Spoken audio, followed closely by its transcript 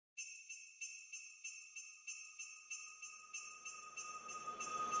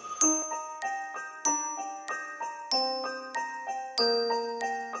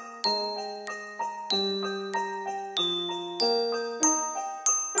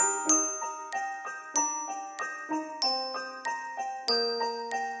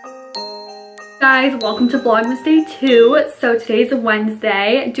Guys, welcome to Vlogmas Day 2. So today's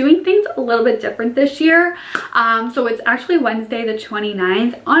Wednesday, doing things a little bit different this year. So it's actually Wednesday the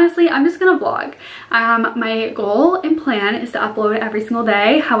 29th. Honestly, I'm just gonna vlog. My goal and plan is to upload every single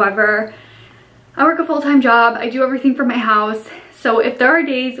day. However, I work a full-time job. I do everything from my house. So if there are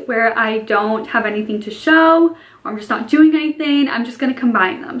days where I don't have anything to show, or I'm just not doing anything, I'm just gonna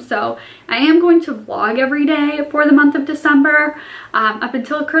combine them. So I am going to vlog every day for the month of December, up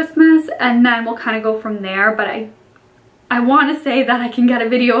until Christmas, and then we'll kind of go from there. But I want to say that I can get a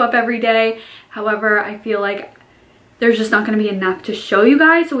video up every day. However, I feel like there's just not going to be enough to show you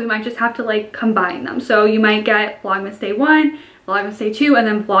guys, so we might just have to like combine them. So you might get Vlogmas Day 1, Vlogmas Day 2, and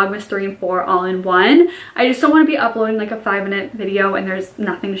then Vlogmas 3 and 4 all in one. I just don't want to be uploading like a 5-minute video and there's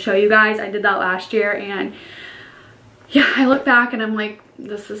nothing to show you guys. I did that last year, and yeah, I look back and I'm like,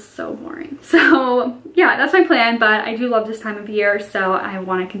 this is so boring. So yeah, that's my plan, but I do love this time of year, so I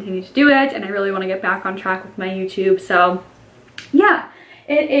want to continue to do it, and I really want to get back on track with my YouTube. So yeah,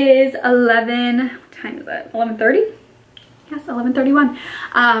 it is 11, what time is it? 11:30? Yes,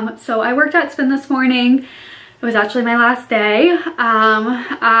 11:31. So I worked at Spin this morning. It was actually my last day.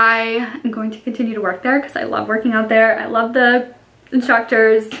 I am going to continue to work there because I love working out there. I love the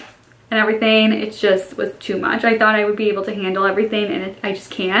instructors and everything. It just was too much. I thought I would be able to handle everything, and I just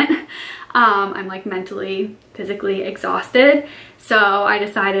can't. I'm like mentally, physically exhausted. So I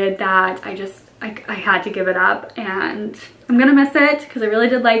decided that I had to give it up, and I'm gonna miss it because I really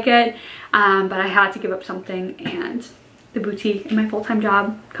did like it. But I had to give up something, and the boutique and my full-time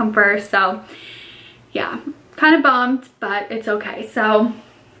job come first. So yeah, kind of bummed, but it's okay. So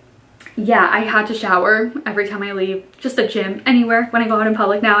yeah, I had to shower every time I leave, just the gym, anywhere. When I go out in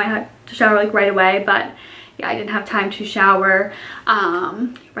public now, I had to shower like right away, but yeah, I didn't have time to shower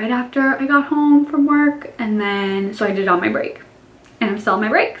right after I got home from work, and then so I did it on my break, and I'm still on my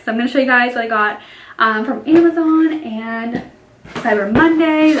break. So I'm gonna show you guys what I got from Amazon and Cyber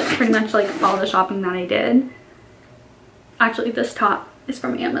Monday. That's pretty much like all the shopping that I did. Actually, this top is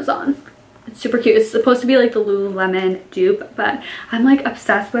from Amazon. It's super cute. It's supposed to be like the Lululemon dupe, but I'm like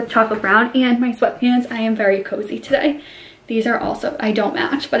obsessed with chocolate brown, and my sweatpants. I am very cozy today. These are also, I don't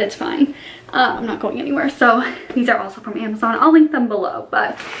match, but it's fine. I'm not going anywhere. So these are also from Amazon. I'll link them below,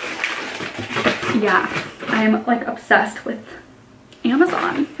 but yeah, I'm like obsessed with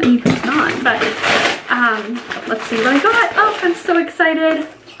Amazon. I mean, who's not? But let's see what I got. Oh, I'm so excited.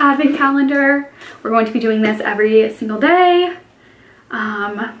 Advent calendar. We're going to be doing this every single day.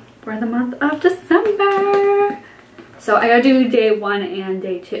 For the month of December. So I gotta do day 1 and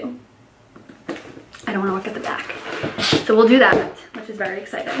day 2. I don't want to look at the back. So we'll do that, which is very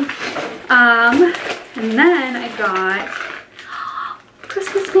exciting. And then I got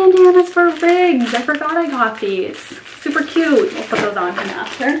Christmas bandanas for rigs. I forgot I got these. Super cute. We'll put those on him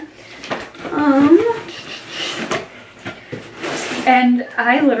after. And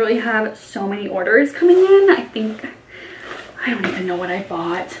I literally have so many orders coming in. I don't even know what I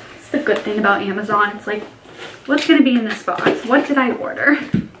bought. The good thing about Amazon, it's like, what's gonna be in this box? What did I order?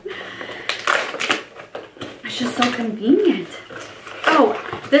 It's just so convenient. Oh,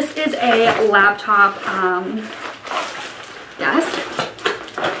 this is a laptop desk.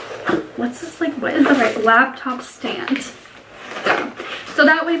 What's this, like, what is the right laptop stand? So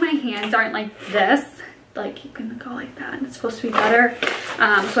that way my hands aren't like this. Like, you can go like that, and it's supposed to be better.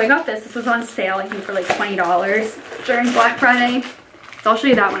 So I got this. This was on sale, I think, for like $20 during Black Friday. So I'll show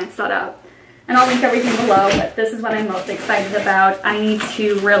you that when it's set up, and I'll link everything below. But this is what I'm most excited about. I need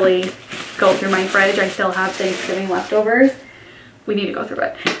to really go through my fridge. I still have Thanksgiving leftovers. We need to go through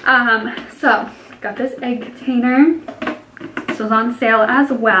it. So got this egg container. This was on sale as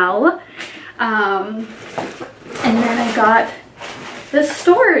well. And then I got the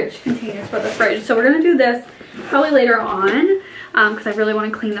storage containers for the fridge. So we're gonna do this probably later on, because I really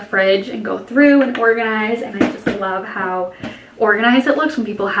want to clean the fridge and go through and organize, and I just love how organized it looks when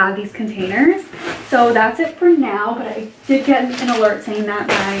people have these containers. So that's it for now, but I did get an alert saying that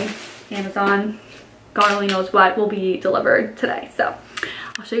my Amazon, God only knows what, will be delivered today. So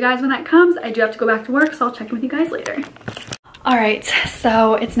I'll show you guys when that comes. I do have to go back to work, so I'll check in with you guys later. All right,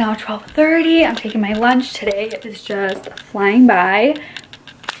 so it's now 12:30. I'm taking my lunch today. It is just flying by.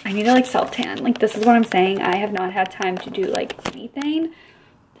 I need to like self tan. Like, this is what I'm saying. I have not had time to do like anything.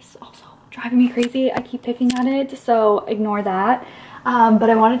 This is also driving me crazy. I keep picking at it, so ignore that. But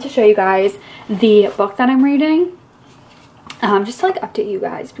I wanted to show you guys the book that I'm reading. Just to like update you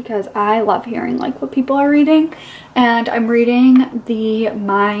guys, because I love hearing like what people are reading. And I'm reading the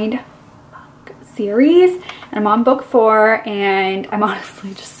Mind series, and I'm on book 4, and I'm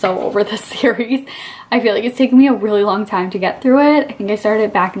honestly just so over this series. I feel like it's taken me a really long time to get through it. I think I started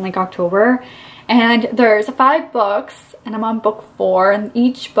it back in like October, And there's 5 books and I'm on book 4, and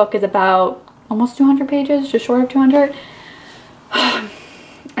each book is about almost 200 pages, just short of 200.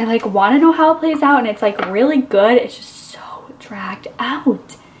 I like want to know how it plays out, and it's like really good. It's just so dragged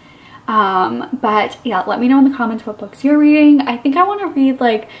out. But yeah, let me know in the comments what books you're reading. I think I want to read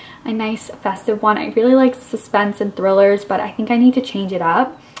like a nice festive one. I really like suspense and thrillers, but I think I need to change it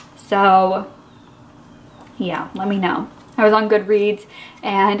up. So yeah, let me know. I was on Goodreads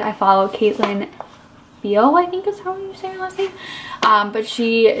and I follow Caitlin Beal, I think is how you say her last name. But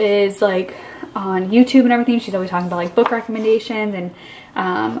she is like on YouTube and everything. She's always talking about like book recommendations, and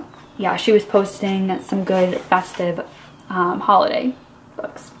yeah, she was posting some good festive holiday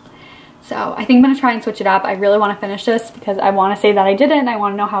books. So I think I'm gonna try and switch it up. I really want to finish this because I want to say that I did it and I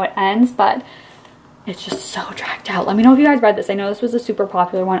want to know how it ends, but it's just so dragged out. Let me know if you guys read this. I know this was a super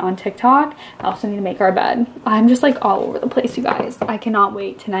popular one on TikTok. I also need to make our bed. I'm just like all over the place, you guys. I cannot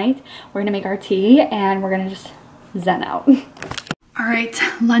wait. Tonight we're gonna make our tea and we're gonna just zen out. All right,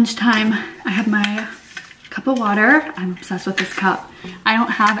 lunchtime. I have my cup of water. I'm obsessed with this cup. I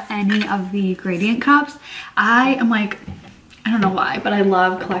don't have any of the gradient cups. I am like, I don't know why, but I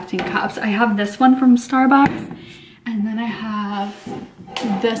love collecting cups. I have this one from Starbucks, and then I have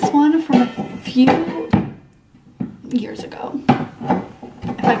this one from a few years ago.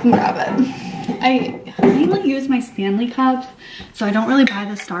 If I can grab it. I mainly use my Stanley cups, so I don't really buy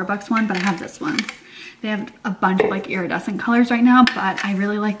the Starbucks one, but I have this one. They have a bunch of like iridescent colors right now, but I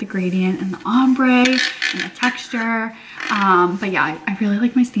really like the gradient and the ombre and the texture. But yeah, I really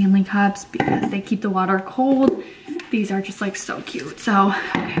like my Stanley cups because they keep the water cold. These are just like so cute. So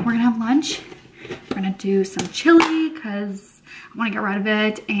okay, we're gonna have lunch. We're gonna do some chili because I want to get rid of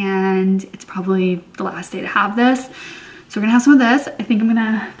it, and it's probably the last day to have this. So we're gonna have some of this. I think I'm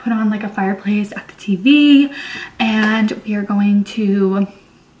gonna put on like a fireplace at the TV, and we are going to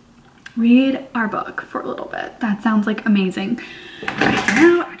read our book for a little bit. That sounds like amazing. Right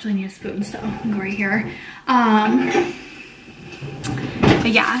now, I actually need a spoon, so I'm right here.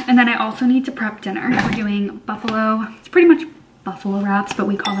 But yeah, and then I also need to prep dinner. We're doing buffalo, it's pretty much buffalo wraps, but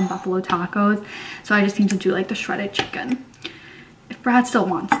we call them buffalo tacos. So I just need to do like the shredded chicken. If Brad still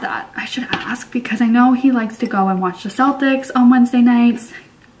wants that, I should ask, because I know he likes to go and watch the Celtics on Wednesday nights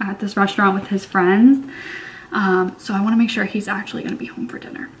at this restaurant with his friends. So I want to make sure he's actually going to be home for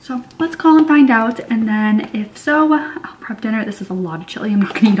dinner. So let's call and find out, and then if so, I'll prep dinner. This is a lot of chili. I'm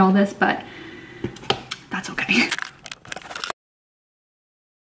not going to eat all this, but that's okay.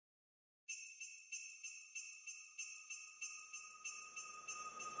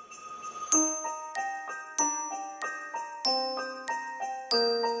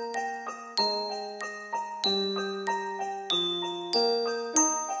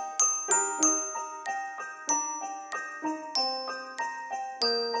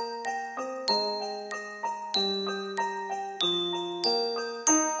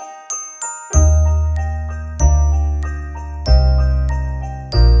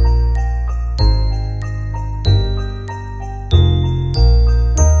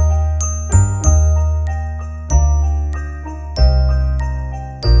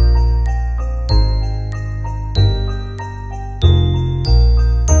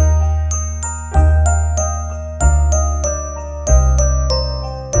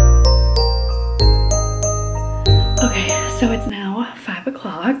 So it's now 5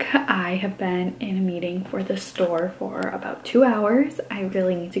 o'clock. I have been in a meeting for the store for about 2 hours. I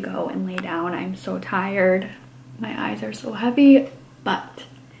really need to go and lay down. I'm so tired. My eyes are so heavy, but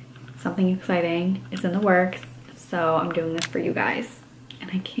something exciting is in the works. So I'm doing this for you guys,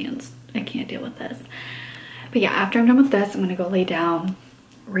 and I can't deal with this. But yeah, after I'm done with this, I'm gonna go lay down,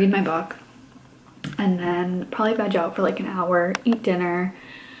 read my book, and then probably veg out for like an hour, eat dinner,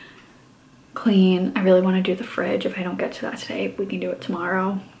 clean. I really want to do the fridge. If I don't get to that today, we can do it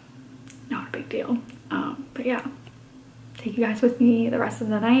tomorrow. Not a big deal. But yeah, take you guys with me the rest of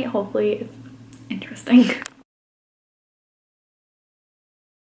the night. Hopefully it's interesting.